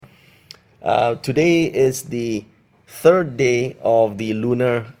Today is the third day of the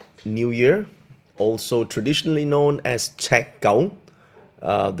Lunar New Year, also traditionally known as Chek Gao,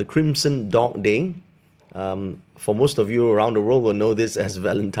 the Crimson Dog Day. For most of you around the world will know this as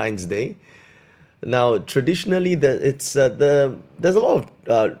Valentine's Day. Now, traditionally, there's a lot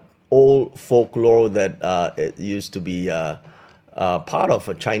of old folklore that it used to be part of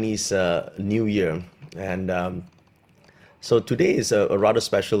a Chinese New Year, and so today is a rather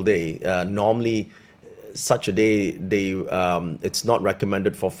special day. Normally, such a day, it's not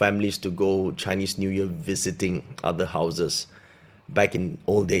recommended for families to go Chinese New Year visiting other houses. Back in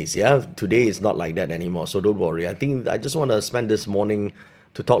old days, yeah. Today is not like that anymore, so don't worry. I think I just want to spend this morning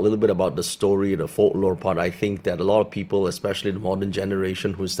to talk a little bit about the story, the folklore part. I think that a lot of people, especially the modern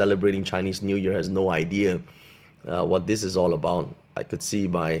generation who's celebrating Chinese New Year, has no idea what this is all about. I could see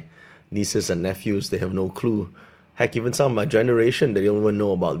my nieces and nephews, they have no clue. Heck, even some of my generation, they don't even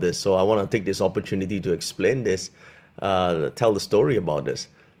know about this. So I want to take this opportunity to explain this, tell the story about this.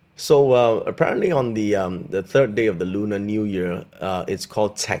 So apparently on the third day of the Lunar New Year, it's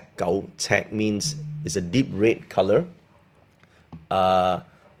called Chek Gao. Chek means it's a deep red color.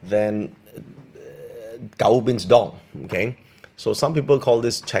 Then Gao means dog. Okay, so some people call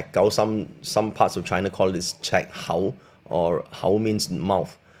this Chek Gao. Some parts of China call this Chek Hao, or Hao means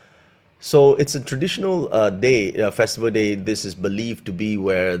mouth. So it's a traditional day, festival day. This is believed to be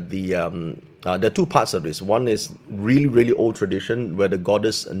where there are two parts of this. One is really, really old tradition where the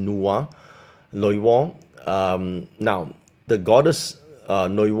goddess Nuwa, Noiwo. Now, the goddess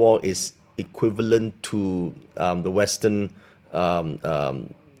Noiwo is equivalent to the Western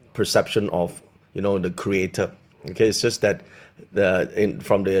perception of, the creator. Okay, it's just that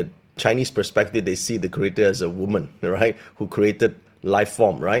from the Chinese perspective, they see the creator as a woman, right, who created life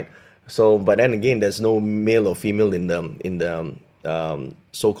form, right? So, but then again, there's no male or female in the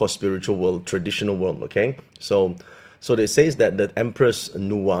so-called spiritual world, traditional world. Okay, so they says that the Empress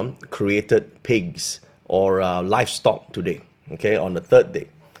Nuwa created pigs or livestock today. Okay, on the third day.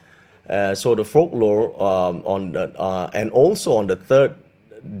 So the folklore and also on the third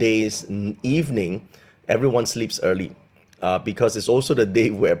day's evening, everyone sleeps early because it's also the day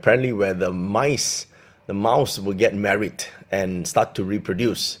where the mouse will get married and start to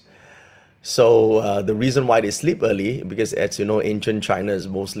reproduce. So the reason why they sleep early, because as you know, ancient China is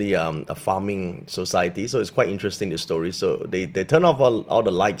mostly a farming society. So it's quite interesting, the story. So they turn off all the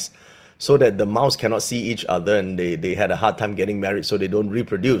lights so that the mouse cannot see each other, and they had a hard time getting married, so they don't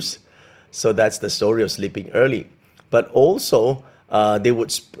reproduce. So that's the story of sleeping early. But also they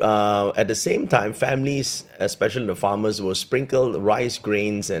would, at the same time, families, especially the farmers, will sprinkle rice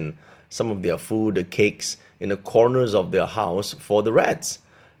grains and some of their food, the cakes, in the corners of their house for the rats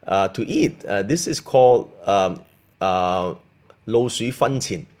to eat. This is called Lo Sui Fan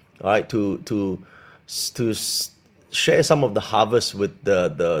Qin, all right, to share some of the harvest with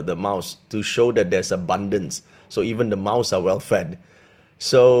the mouse, to show that there's abundance. So even the mouse are well fed.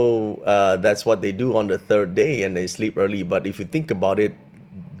 So that's what they do on the third day, and they sleep early. But if you think about it,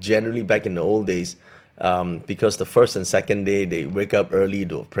 generally back in the old days, because the first and second day they wake up early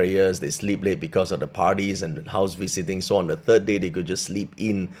to prayers, they sleep late because of the parties and house visiting. So on the third day they could just sleep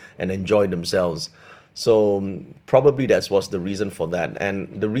in and enjoy themselves. So probably that was the reason for that.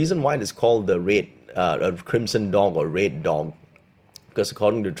 And the reason why it's called the crimson dog or red dog, because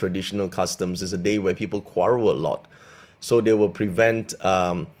according to traditional customs, it's a day where people quarrel a lot. So they will prevent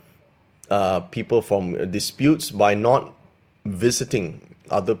people from disputes by not visiting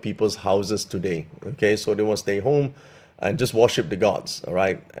other people's houses today. Okay, so they will stay home and just worship the gods. All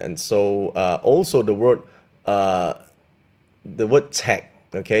right, and so also the word Chek,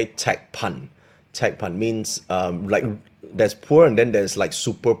 okay, Chek Pan means like there's poor and then there's like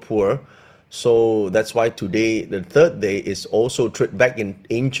super poor. So that's why today, the third day, is also back in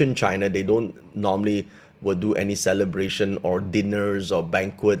ancient China. They don't normally would do any celebration or dinners or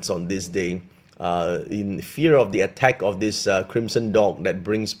banquets on this day, in fear of the attack of this crimson dog that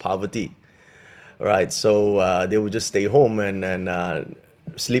brings poverty. All right, so they would just stay home and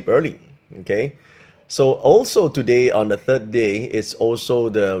sleep early. Okay, so also today on the third day, it's also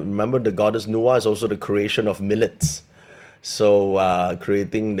remember the goddess Nuwa is also the creation of millets. So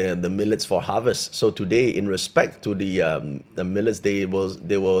creating the millets for harvest. So today, in respect to the millets, they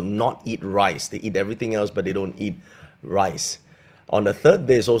will not eat rice. They eat everything else, but they don't eat rice. On the third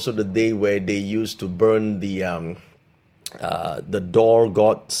day is also the day where they used to burn the door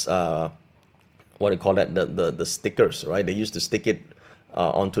gods. What do you call that? The stickers, right? They used to stick it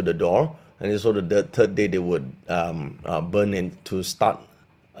onto the door, and so the third day they would burn it to start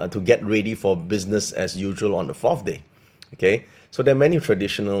to get ready for business as usual on the fourth day. Okay, So there are many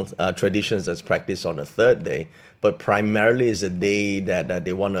traditions that's practiced on the third day, but primarily is a day that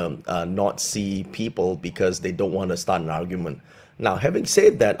they want to not see people because they don't want to start an argument. Now, having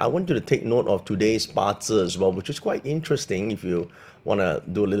said that, I want you to take note of today's Bazi as well, which is quite interesting if you want to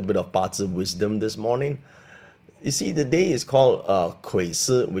do a little bit of Bazi wisdom this morning. You see, the day is called Kui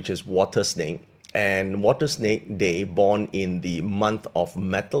Si, which is water snake, and water snake day born in the month of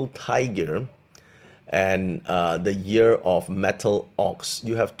metal tiger and the year of metal ox.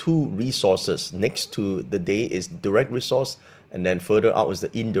 You have two resources. Next to the day is direct resource, and then further out is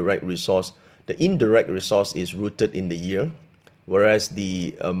the indirect resource. The indirect resource is rooted in the year, whereas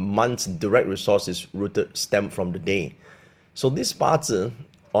the month's direct resource is stemmed from the day. So this Bazi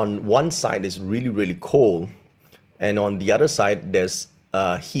on one side is really, really cold, and on the other side there's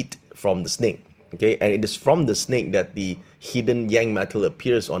heat from the snake. Okay, and it is from the snake that the hidden yang metal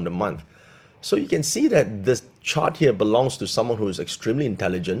appears on the month. So you can see that this chart here belongs to someone who is extremely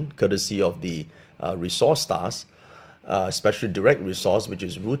intelligent, courtesy of the resource stars, especially direct resource, which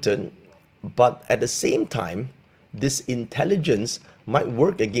is rooted. But at the same time, this intelligence might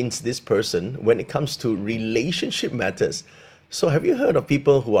work against this person when it comes to relationship matters. So have you heard of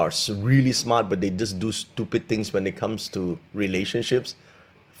people who are really smart, but they just do stupid things when it comes to relationships?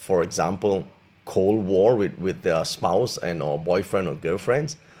 For example, Cold War with their spouse and or boyfriend or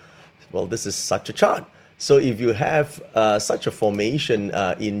girlfriends. Well, this is such a chart. So if you have such a formation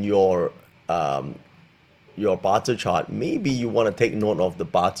in your Bazi chart, maybe you want to take note of the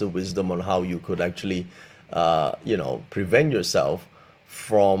Bazi wisdom on how you could actually, prevent yourself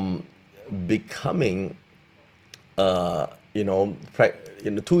from becoming, too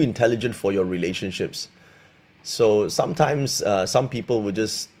intelligent for your relationships. So sometimes some people will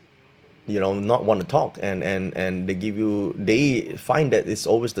just not want to talk, and they find that it's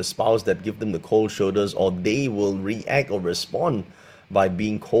always the spouse that give them the cold shoulders, or they will react or respond by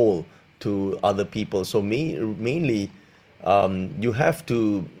being cold to other people. So mainly you have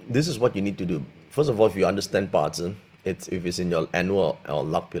to, this is what you need to do. First of all, if you understand Bazi, if it's in your annual or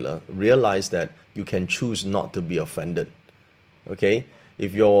luck pillar, realize that you can choose not to be offended. Okay,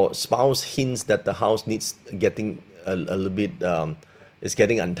 if your spouse hints that the house needs getting a little bit is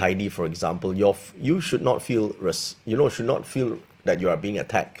getting untidy, for example, you should not feel that you are being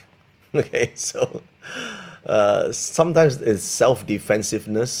attacked. Okay, so sometimes it's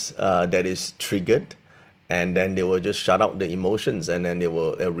self-defensiveness that is triggered, and then they will just shut out the emotions, and then they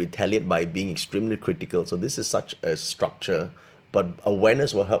will retaliate by being extremely critical. So this is such a structure, but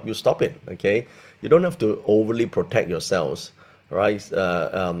awareness will help you stop it. Okay, you don't have to overly protect yourselves, right?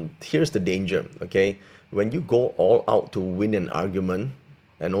 Here's the danger. Okay, when you go all out to win an argument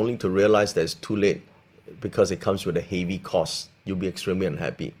and only to realize that it's too late because it comes with a heavy cost, you'll be extremely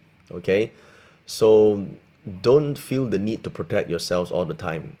unhappy. Okay, so don't feel the need to protect yourselves all the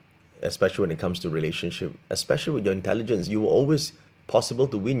time, especially when it comes to relationship. Especially with your intelligence, you will always possible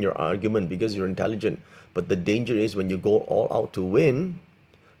to win your argument because you're intelligent. But the danger is when you go all out to win,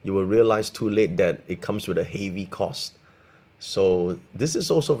 you will realize too late that it comes with a heavy cost. So this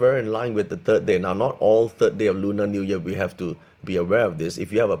is also very in line with the third day. Now, not all third day of Lunar New Year we have to be aware of this.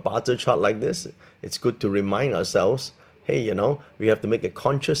 If you have a Bazi chart like this, it's good to remind ourselves, hey, we have to make a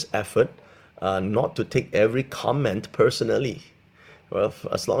conscious effort not to take every comment personally. Well,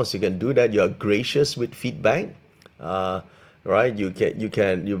 as long as you can do that, you are gracious with feedback, right?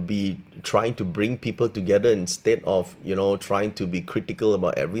 You'll be trying to bring people together instead of trying to be critical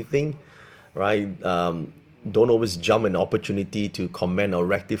about everything, right? Don't always jump an opportunity to comment or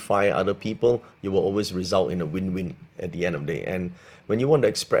rectify other people. You will always result in a win-win at the end of the day. And when you want to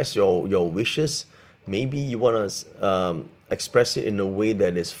express your wishes, maybe you want to express it in a way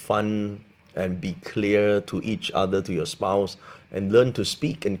that is fun and be clear to each other, to your spouse, and learn to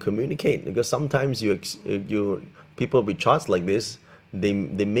speak and communicate. Because sometimes people with charts like this, they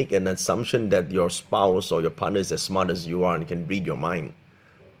make an assumption that your spouse or your partner is as smart as you are and can read your mind.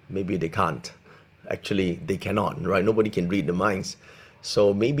 Maybe they can't. Actually, they cannot, right? Nobody can read the minds.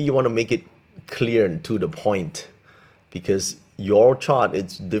 So maybe you want to make it clear and to the point, because your chart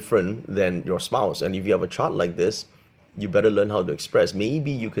is different than your spouse. And if you have a chart like this, you better learn how to express.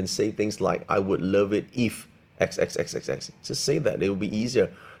 Maybe you can say things like, I would love it if XXXXX. Just say that. It will be easier.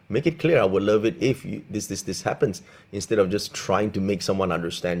 Make it clear. I would love it if this happens, instead of just trying to make someone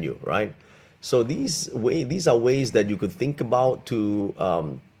understand you, right? So these are ways that you could think about to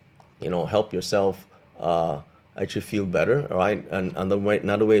help yourself actually feel better, right? And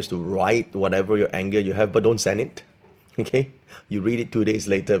another way is to write whatever your anger you have, but don't send it. Okay, you read it 2 days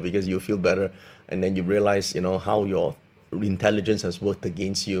later because you feel better, and then you realize how your intelligence has worked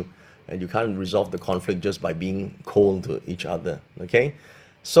against you, and you can't resolve the conflict just by being cold to each other. Okay,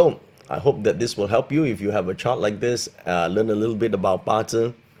 so I hope that this will help you. If you have a chart like this, learn a little bit about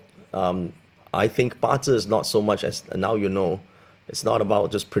Bazi. I think Bazi is not so much as now you know. It's not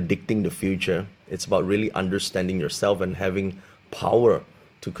about just predicting the future. It's about really understanding yourself and having power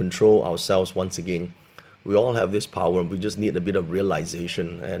to control ourselves once again. We all have this power. We just need a bit of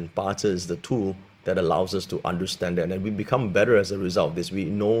realization, and Bazi is the tool that allows us to understand that, and we become better as a result of this. We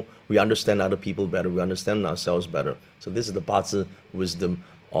know, we understand other people better, we understand ourselves better. So this is the Bazi wisdom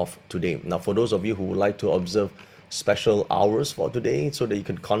of today. Now, for those of you who would like to observe special hours for today so that you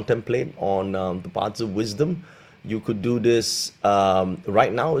can contemplate on the Bazi wisdom, you could do this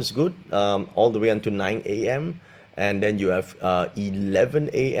right now is good, all the way until 9 a.m. And then you have 11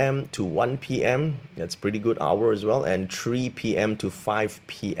 a.m. to 1 p.m. That's pretty good hour as well. And 3 p.m. to 5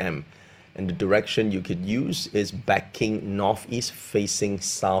 p.m. And the direction you could use is backing northeast facing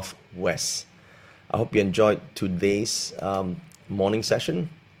southwest. I hope you enjoyed today's morning session.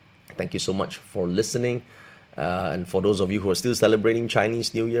 Thank you so much for listening. And for those of you who are still celebrating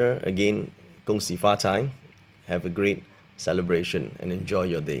Chinese New Year, again, 恭喜发财. Have a great celebration and enjoy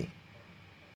your day.